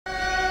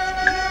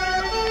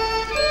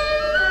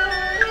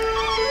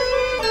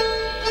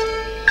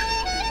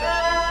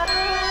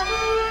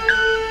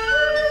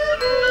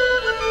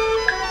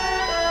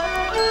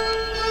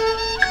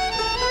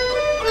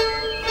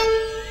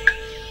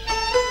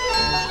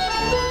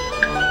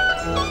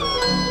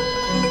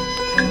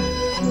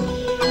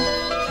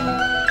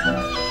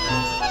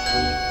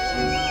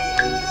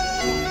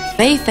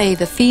Fei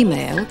the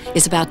female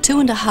is about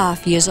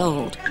 2.5 years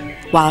old,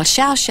 while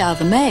Xiao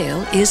the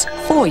male is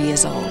 4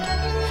 years old.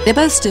 They're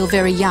both still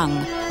very young,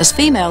 as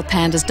female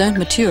pandas don't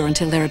mature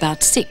until they're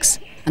about 6,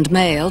 and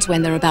males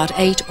when they're about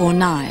 8 or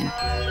 9.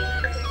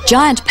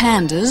 Giant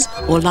pandas,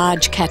 or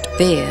large cat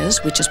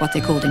bears, which is what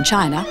they're called in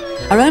China,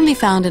 are only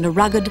found in a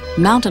rugged,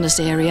 mountainous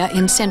area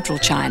in central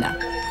China.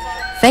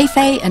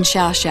 Fei and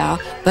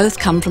Xiao both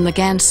come from the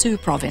Gansu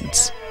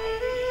province.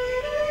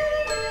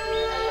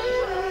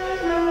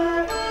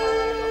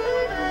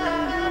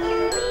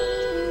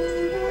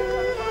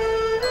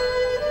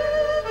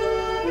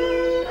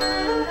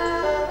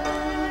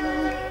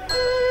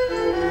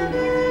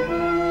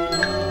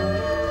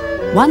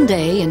 One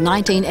day in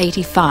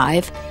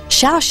 1985,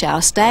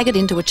 Xiao staggered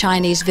into a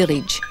Chinese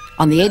village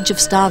on the edge of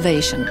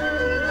starvation.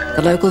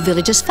 The local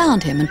villagers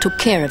found him and took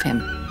care of him.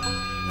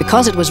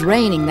 Because it was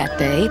raining that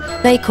day,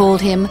 they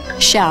called him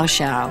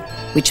Xiao,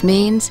 which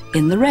means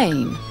in the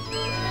rain.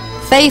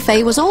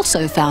 Fei was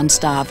also found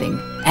starving,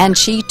 and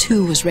she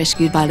too was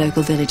rescued by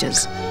local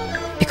villagers.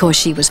 Because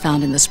she was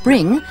found in the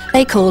spring,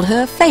 they called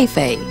her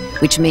Fei,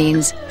 which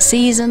means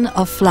season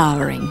of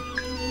flowering.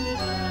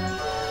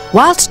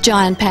 Whilst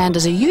giant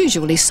pandas are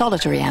usually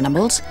solitary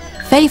animals,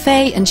 Fei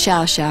and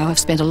Xiao have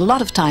spent a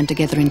lot of time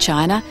together in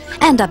China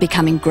and are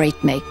becoming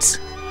great mates.